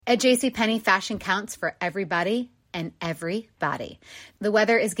At JCPenney, fashion counts for everybody and everybody. The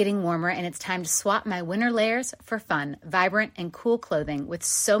weather is getting warmer and it's time to swap my winter layers for fun, vibrant, and cool clothing. With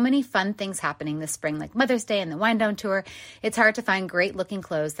so many fun things happening this spring, like Mother's Day and the Wind Down Tour, it's hard to find great looking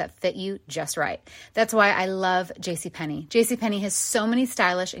clothes that fit you just right. That's why I love JCPenney. JCPenney has so many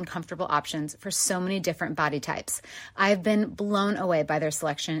stylish and comfortable options for so many different body types. I've been blown away by their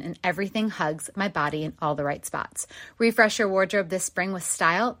selection, and everything hugs my body in all the right spots. Refresh your wardrobe this spring with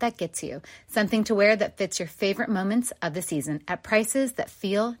style that gets you. Something to wear that fits your favorite moments of the season at prices that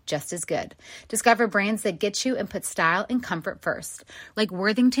feel just as good. Discover brands that get you and put style and comfort first, like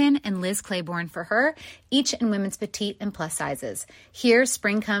Worthington and Liz Claiborne for her, each in women's petite and plus sizes. Here,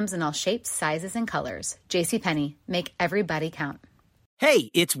 spring comes in all shapes, sizes, and colors. JCPenney, make everybody count.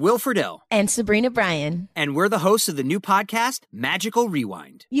 Hey, it's Will Friedle. And Sabrina Bryan. And we're the hosts of the new podcast, Magical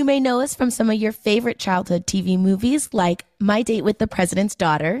Rewind. You may know us from some of your favorite childhood TV movies like My Date with the President's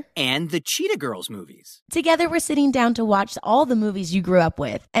Daughter. And the Cheetah Girls movies. Together, we're sitting down to watch all the movies you grew up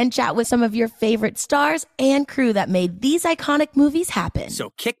with and chat with some of your favorite stars and crew that made these iconic movies happen.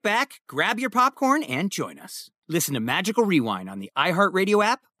 So kick back, grab your popcorn, and join us. Listen to Magical Rewind on the iHeartRadio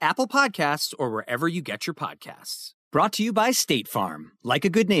app, Apple Podcasts, or wherever you get your podcasts. Brought to you by State Farm. Like a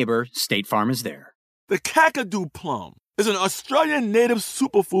good neighbor, State Farm is there. The Kakadu plum is an Australian native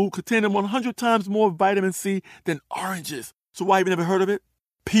superfood containing 100 times more vitamin C than oranges. So why have you never heard of it?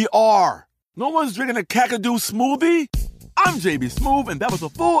 PR. No one's drinking a Kakadu smoothie? I'm JB Smoove, and that was a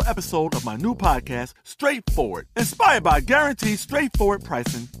full episode of my new podcast, Straightforward, inspired by guaranteed straightforward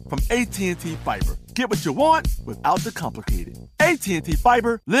pricing from AT&T Fiber. Get what you want without the complicated. AT&T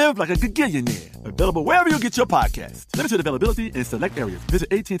Fiber, live like a gigillionaire. Available wherever you get your podcasts. Limited availability in select areas.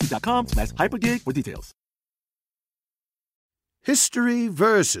 Visit AT&T.com/hypergig for details. History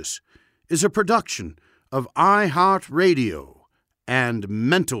Versus is a production of iHeartRadio and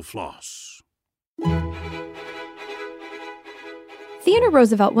Mental Floss. Theodore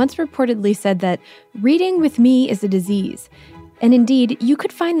Roosevelt once reportedly said that reading with me is a disease. And indeed, you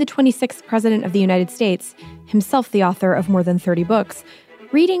could find the 26th President of the United States, himself the author of more than 30 books,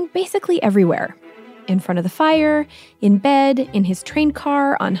 reading basically everywhere. In front of the fire, in bed, in his train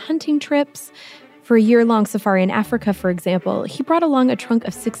car, on hunting trips. For a year-long safari in Africa, for example, he brought along a trunk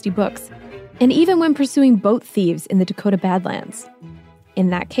of 60 books. And even when pursuing boat thieves in the Dakota Badlands.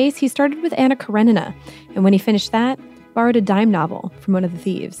 In that case, he started with Anna Karenina, and when he finished that, borrowed a dime novel from one of the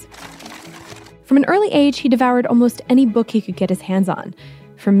thieves. From an early age, he devoured almost any book he could get his hands on,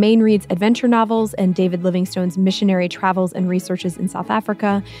 from Mayne Reid's adventure novels and David Livingstone's missionary travels and researches in South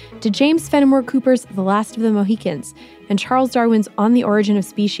Africa, to James Fenimore Cooper's The Last of the Mohicans and Charles Darwin's On the Origin of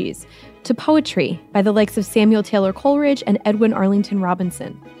Species, to poetry by the likes of Samuel Taylor Coleridge and Edwin Arlington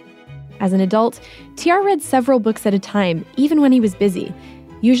Robinson. As an adult, TR read several books at a time, even when he was busy,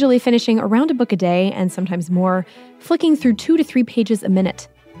 usually finishing around a book a day and sometimes more, flicking through 2 to 3 pages a minute.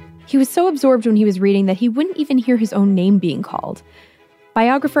 He was so absorbed when he was reading that he wouldn't even hear his own name being called.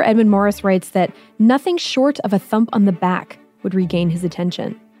 Biographer Edmund Morris writes that nothing short of a thump on the back would regain his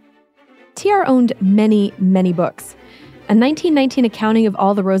attention. TR owned many, many books. A 1919 accounting of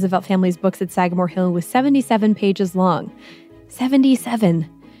all the Roosevelt family's books at Sagamore Hill was 77 pages long. 77.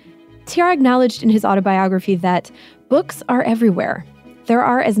 TR acknowledged in his autobiography that books are everywhere. There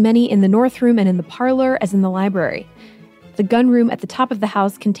are as many in the North Room and in the parlor as in the library. The gun room at the top of the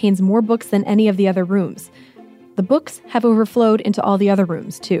house contains more books than any of the other rooms. The books have overflowed into all the other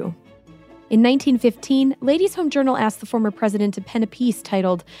rooms, too. In 1915, Ladies' Home Journal asked the former president to pen a piece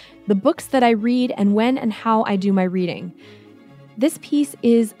titled, "The Books That I Read and When and How I Do My Reading." This piece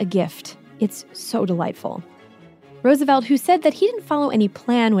is a gift. It's so delightful. Roosevelt, who said that he didn't follow any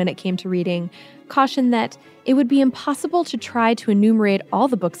plan when it came to reading, cautioned that it would be impossible to try to enumerate all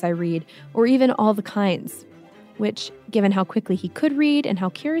the books I read, or even all the kinds, which, given how quickly he could read and how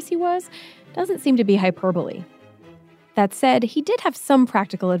curious he was, doesn't seem to be hyperbole. That said, he did have some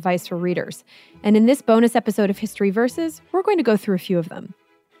practical advice for readers, and in this bonus episode of History Versus, we're going to go through a few of them.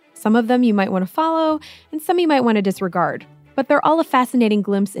 Some of them you might want to follow, and some you might want to disregard, but they're all a fascinating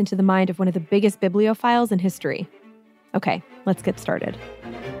glimpse into the mind of one of the biggest bibliophiles in history. Okay, let's get started.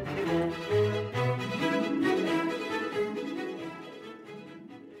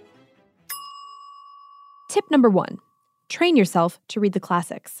 Tip number 1, train yourself to read the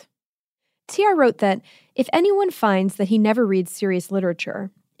classics. TR wrote that if anyone finds that he never reads serious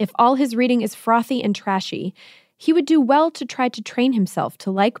literature, if all his reading is frothy and trashy, he would do well to try to train himself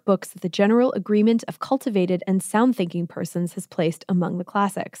to like books that the general agreement of cultivated and sound-thinking persons has placed among the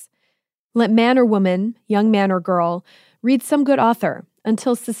classics. Let man or woman, young man or girl, read some good author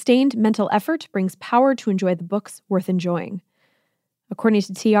until sustained mental effort brings power to enjoy the books worth enjoying. According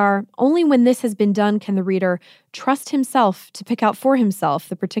to TR, only when this has been done can the reader trust himself to pick out for himself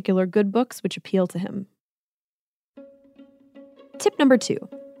the particular good books which appeal to him. Tip number 2.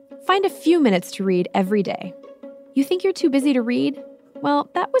 Find a few minutes to read every day. You think you're too busy to read? Well,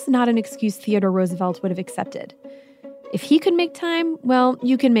 that was not an excuse Theodore Roosevelt would have accepted. If he could make time, well,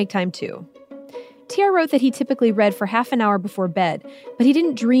 you can make time too. TR wrote that he typically read for half an hour before bed, but he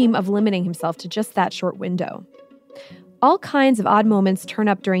didn't dream of limiting himself to just that short window. All kinds of odd moments turn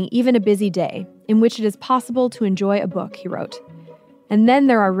up during even a busy day, in which it is possible to enjoy a book, he wrote. And then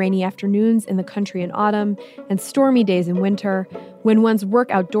there are rainy afternoons in the country in autumn, and stormy days in winter, when one's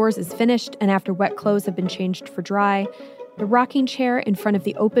work outdoors is finished and after wet clothes have been changed for dry, the rocking chair in front of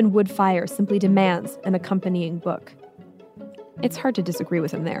the open wood fire simply demands an accompanying book. It's hard to disagree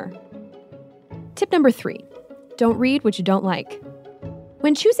with him there. Tip number 3. Don't read what you don't like.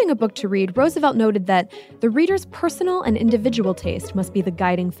 When choosing a book to read, Roosevelt noted that the reader's personal and individual taste must be the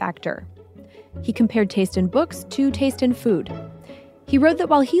guiding factor. He compared taste in books to taste in food. He wrote that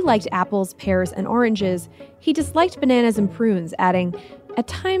while he liked apples, pears, and oranges, he disliked bananas and prunes, adding, "At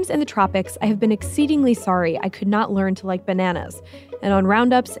times in the tropics, I have been exceedingly sorry I could not learn to like bananas, and on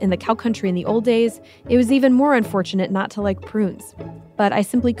roundups in the cow country in the old days, it was even more unfortunate not to like prunes. But I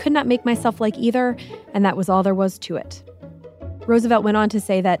simply could not make myself like either, and that was all there was to it." Roosevelt went on to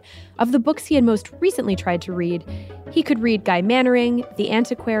say that of the books he had most recently tried to read, he could read Guy Mannering, The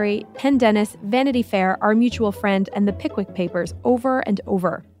Antiquary, Pendennis, Vanity Fair, Our Mutual Friend, and The Pickwick Papers over and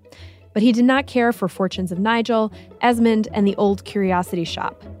over. But he did not care for Fortunes of Nigel, Esmond, and The Old Curiosity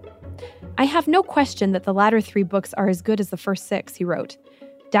Shop. "I have no question that the latter 3 books are as good as the first 6, he wrote.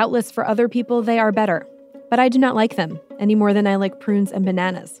 "Doubtless for other people they are better, but I do not like them, any more than I like prunes and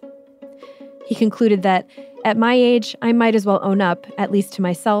bananas." He concluded that, "At my age, I might as well own up, at least to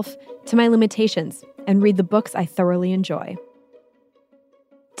myself, to my limitations, and read the books I thoroughly enjoy."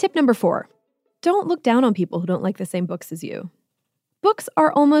 Tip number 4. Don't look down on people who don't like the same books as you. Books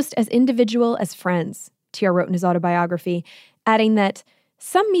are almost as individual as friends, TR wrote in his autobiography, adding that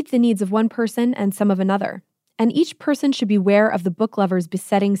some meet the needs of one person and some of another, and each person should beware of the book lover's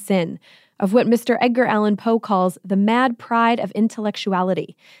besetting sin, of what Mr. Edgar Allan Poe calls the mad pride of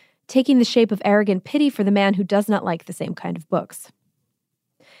intellectuality, taking the shape of arrogant pity for the man who does not like the same kind of books.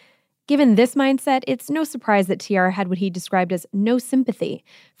 Given this mindset, it's no surprise that TR had what he described as no sympathy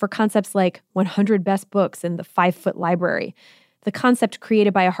for concepts like 100 best books in the 5-foot library, the concept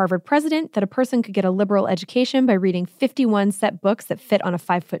created by a Harvard president that a person could get a liberal education by reading 51 set books that fit on a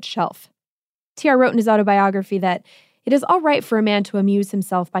 5-foot shelf. TR wrote in his autobiography that it is all right for a man to amuse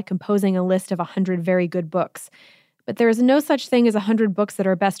himself by composing a list of 100 very good books, but there is no such thing as 100 books that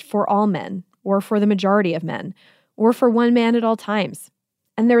are best for all men, or for the majority of men, or for one man at all times.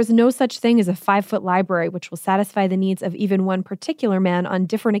 And there is no such thing as a 5-foot library which will satisfy the needs of even one particular man on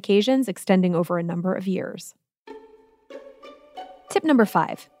different occasions extending over a number of years. Tip number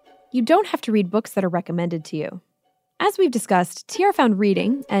 5. You don't have to read books that are recommended to you. As we've discussed, TR found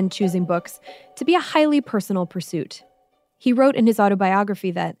reading and choosing books to be a highly personal pursuit. He wrote in his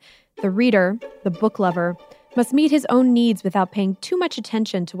autobiography that the reader, the book lover, must meet his own needs without paying too much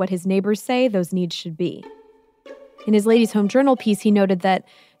attention to what his neighbors say those needs should be. In his Ladies' Home Journal piece, he noted that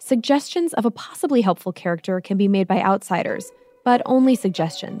suggestions of a possibly helpful character can be made by outsiders, but only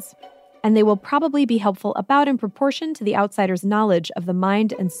suggestions, and they will probably be helpful about in proportion to the outsider's knowledge of the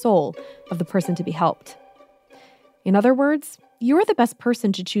mind and soul of the person to be helped. In other words, you're the best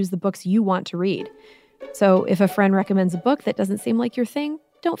person to choose the books you want to read. So if a friend recommends a book that doesn't seem like your thing,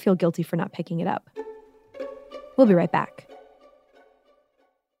 don't feel guilty for not picking it up. We'll be right back.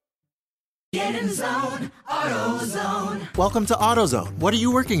 Get in zone, AutoZone. Welcome to AutoZone. What are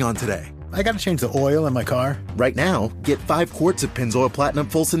you working on today? I gotta change the oil in my car. Right now, get 5 quarts of Pennzoil Platinum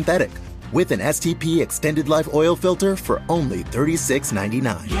Full Synthetic with an STP Extended Life Oil Filter for only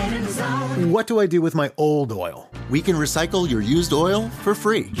 $36.99. Get in zone. What do I do with my old oil? We can recycle your used oil for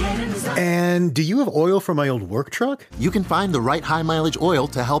free. Get in zone. And do you have oil for my old work truck? You can find the right high-mileage oil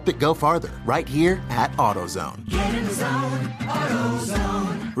to help it go farther right here at AutoZone. Get in zone,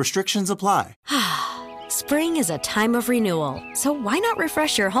 AutoZone. Restrictions apply. Spring is a time of renewal, so why not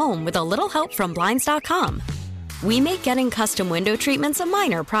refresh your home with a little help from Blinds.com? We make getting custom window treatments a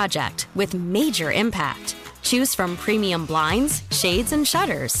minor project with major impact. Choose from premium blinds, shades, and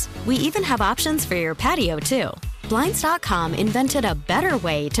shutters. We even have options for your patio, too. Blinds.com invented a better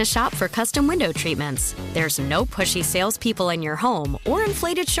way to shop for custom window treatments. There's no pushy salespeople in your home or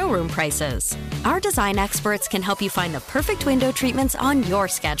inflated showroom prices. Our design experts can help you find the perfect window treatments on your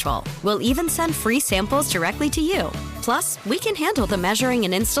schedule. We'll even send free samples directly to you. Plus, we can handle the measuring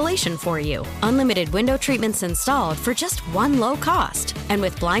and installation for you. Unlimited window treatments installed for just one low cost. And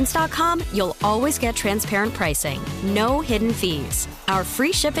with Blinds.com, you'll always get transparent pricing. No hidden fees. Our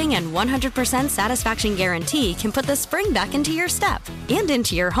free shipping and 100% satisfaction guarantee can put the spring back into your step and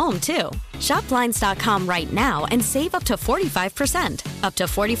into your home, too. Shop Blinds.com right now and save up to 45%. Up to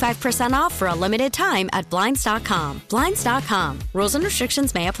 45% off for a limited time at Blinds.com. Blinds.com. Rules and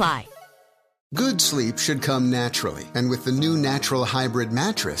restrictions may apply. Good sleep should come naturally, and with the new Natural Hybrid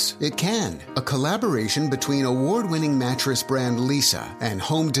mattress, it can. A collaboration between award-winning mattress brand Leesa and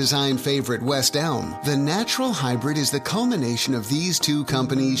home design favorite West Elm, the Natural Hybrid is the culmination of these two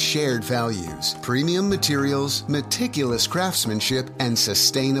companies' shared values: premium materials, meticulous craftsmanship, and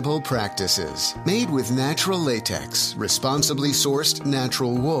sustainable practices. Made with natural latex, responsibly sourced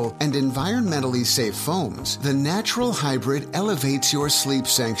natural wool, and environmentally safe foams, the Natural Hybrid elevates your sleep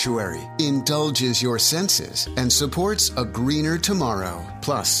sanctuary, indulges your senses, and supports a greener tomorrow.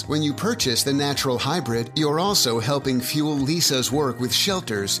 Plus, when you purchase the Natural Hybrid, you're also helping fuel Leesa's work with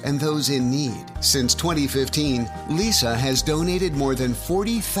shelters and those in need. Since 2015, Leesa has donated more than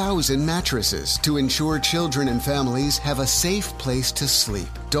 40,000 mattresses to ensure children and families have a safe place to sleep.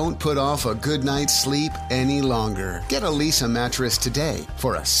 Don't put off a good night's sleep any longer. Get a Leesa mattress today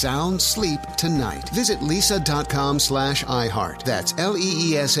for a sound sleep tonight. Visit leesa.com/iHeart. That's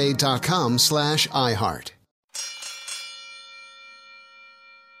leesa.com/iHeart.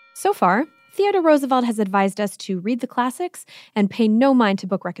 So far, Theodore Roosevelt has advised us to read the classics and pay no mind to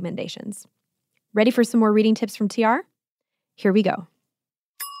book recommendations. Ready for some more reading tips from TR? Here we go.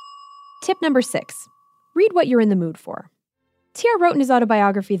 Tip number 6. Read what you're in the mood for. TR wrote in his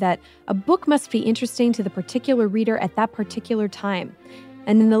autobiography that a book must be interesting to the particular reader at that particular time.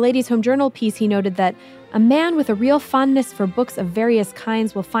 And in the Ladies' Home Journal piece, he noted that a man with a real fondness for books of various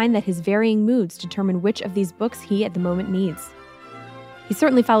kinds will find that his varying moods determine which of these books he at the moment needs. He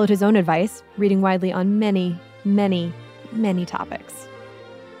certainly followed his own advice, reading widely on many, many, many topics.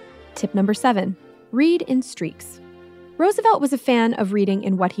 Tip number 7. Read in streaks. Roosevelt was a fan of reading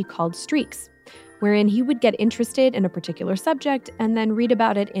in what he called streaks, wherein he would get interested in a particular subject and then read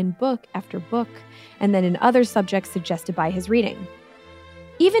about it in book after book, and then in other subjects suggested by his reading.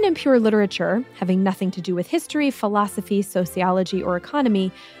 Even in pure literature, having nothing to do with history, philosophy, sociology, or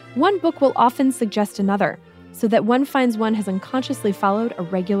economy, one book will often suggest another, so that one finds one has unconsciously followed a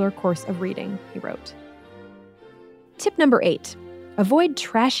regular course of reading, he wrote. Tip number 8. Avoid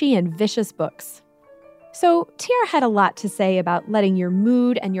trashy and vicious books. So, TR had a lot to say about letting your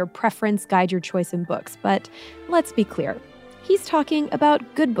mood and your preference guide your choice in books, but let's be clear. He's talking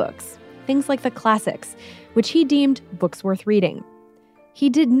about good books, things like the classics, which he deemed books worth reading. He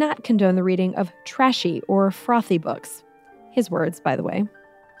did not condone the reading of trashy or frothy books. His words, by the way.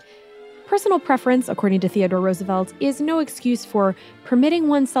 Personal preference, according to Theodore Roosevelt, is no excuse for permitting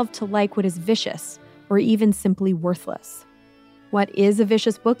oneself to like what is vicious or even simply worthless. What is a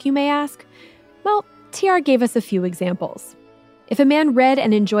vicious book, you may ask? Well, TR gave us a few examples. If a man read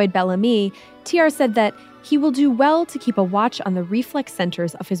and enjoyed Bellamy, TR said that he will do well to keep a watch on the reflex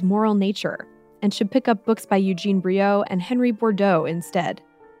centers of his moral nature and should pick up books by Eugene Brieux and Henry Bordeaux instead.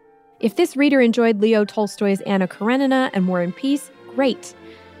 If this reader enjoyed Leo Tolstoy's Anna Karenina and War and Peace, great.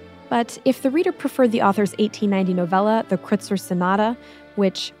 But if the reader preferred the author's 1890 novella, The Kreutzer Sonata,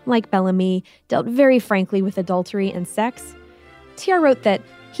 which, like Bellamy, dealt very frankly with adultery and sex, TR wrote that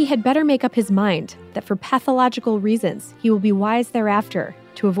he had better make up his mind that for pathological reasons he will be wise thereafter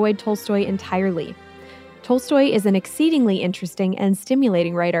to avoid Tolstoy entirely. Tolstoy is an exceedingly interesting and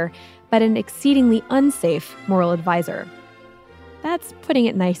stimulating writer, but an exceedingly unsafe moral advisor. That's putting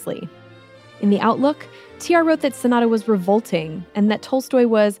it nicely. In The Outlook, TR wrote that Sonata was revolting and that Tolstoy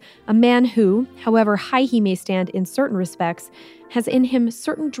was a man who, however high he may stand in certain respects, has in him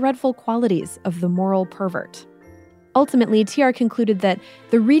certain dreadful qualities of the moral pervert. Ultimately, TR concluded that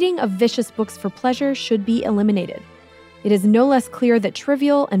the reading of vicious books for pleasure should be eliminated. It is no less clear that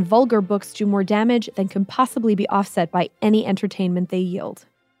trivial and vulgar books do more damage than can possibly be offset by any entertainment they yield.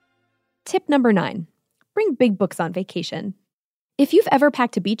 Tip number 9. Bring big books on vacation. If you've ever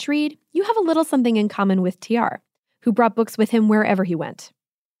packed a beach read, you have a little something in common with TR, who brought books with him wherever he went.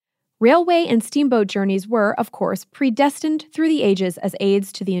 Railway and steamboat journeys were, of course, predestined through the ages as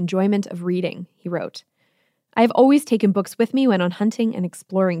aids to the enjoyment of reading, he wrote. I have always taken books with me when on hunting and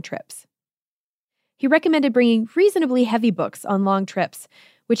exploring trips. He recommended bringing reasonably heavy books on long trips,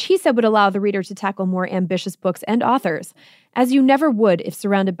 which he said would allow the reader to tackle more ambitious books and authors, as you never would if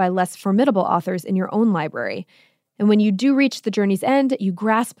surrounded by less formidable authors in your own library. And when you do reach the journey's end, you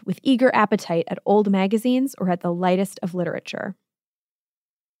grasp with eager appetite at old magazines or at the lightest of literature.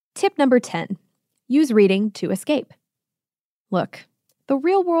 Tip number 10. Use reading to escape. Look, the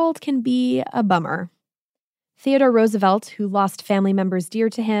real world can be a bummer. Theodore Roosevelt, who lost family members dear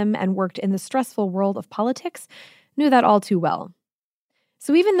to him and worked in the stressful world of politics, knew that all too well.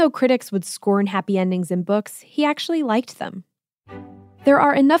 So even though critics would scorn happy endings in books, he actually liked them. There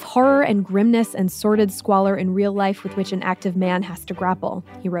are enough horror and grimness and sordid squalor in real life with which an active man has to grapple,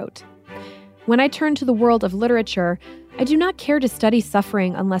 he wrote. When I turn to the world of literature, I do not care to study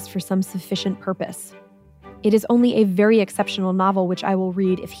suffering unless for some sufficient purpose. It is only a very exceptional novel which I will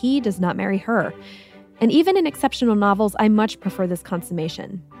read if he does not marry her. And even in exceptional novels, I much prefer this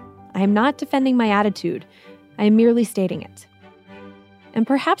consummation. I am not defending my attitude. I am merely stating it. And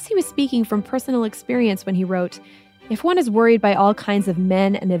perhaps he was speaking from personal experience when he wrote, if one is worried by all kinds of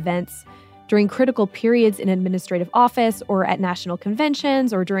men and events, during critical periods in administrative office or at national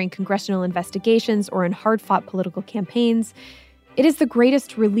conventions or during congressional investigations or in hard-fought political campaigns, it is the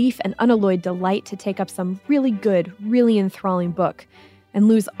greatest relief and unalloyed delight to take up some really good, really enthralling book and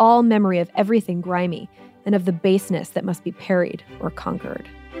lose all memory of everything grimy and of the baseness that must be parried or conquered.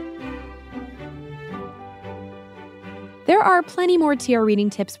 There are plenty more TR reading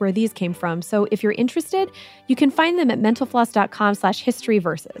tips where these came from, so if you're interested, you can find them at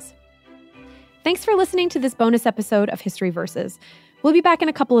mentalfloss.com/historyverses. Thanks for listening to this bonus episode of History Verses. We'll be back in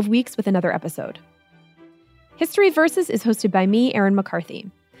a couple of weeks with another episode. History Verses is hosted by me, Erin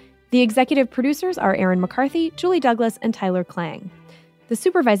McCarthy. The executive producers are Erin McCarthy, Julie Douglas, and Tyler Klang. The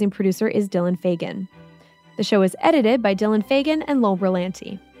supervising producer is Dylan Fagan. The show is edited by Dylan Fagan and Lowell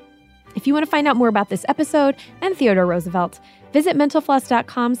Berlanti. If you want to find out more about this episode and Theodore Roosevelt, visit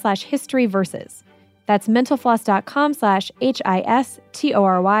mentalfloss.com/historyverses. That's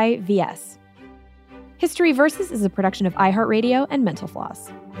mentalfloss.com/HISTORYVS. History Verses is a production of iHeartRadio and Mental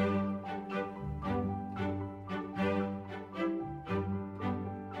Floss.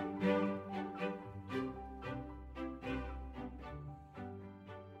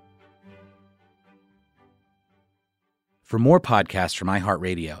 For more podcasts from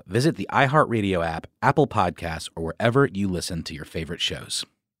iHeartRadio, visit the iHeartRadio app, Apple Podcasts, or wherever you listen to your favorite shows.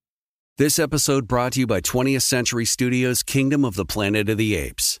 This episode brought to you by 20th Century Studios' Kingdom of the Planet of the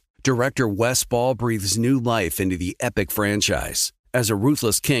Apes. Director Wes Ball breathes new life into the epic franchise. As a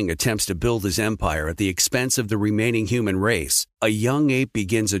ruthless king attempts to build his empire at the expense of the remaining human race, a young ape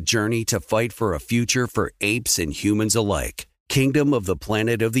begins a journey to fight for a future for apes and humans alike. Kingdom of the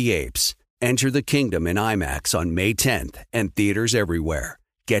Planet of the Apes. Enter the kingdom in IMAX on May 10th and theaters everywhere.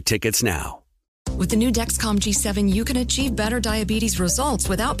 Get tickets now. With the new Dexcom G7, you can achieve better diabetes results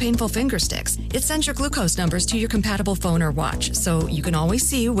without painful finger sticks. It sends your glucose numbers to your compatible phone or watch, so you can always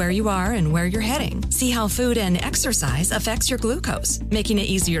see where you are and where you're heading. See how food and exercise affects your glucose, making it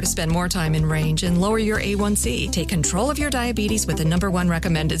easier to spend more time in range and lower your A1C. Take control of your diabetes with the #1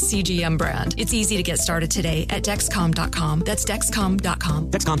 recommended CGM brand. It's easy to get started today at Dexcom.com. That's Dexcom.com.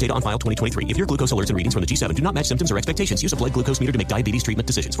 Dexcom data on file 2023. If your glucose alerts and readings from the G7 do not match symptoms or expectations, use a blood glucose meter to make diabetes treatment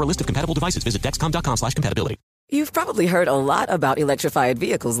decisions. For a list of compatible devices, visit Dexcom.com/compatibility. You've probably heard a lot about electrified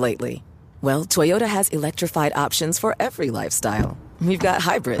vehicles lately. Well, Toyota has electrified options for every lifestyle. We've got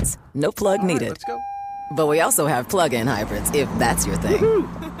hybrids, no plug needed. Let's go. But we also have plug-in hybrids, if that's your thing. Woo-hoo!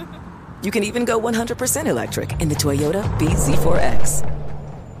 You can even go 100% electric in the Toyota bZ4X.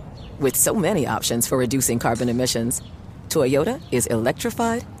 With so many options for reducing carbon emissions, Toyota is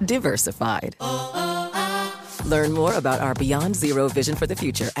electrified, diversified. Learn more about our Beyond Zero vision for the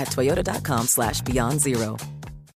future at toyota.com/beyond zero.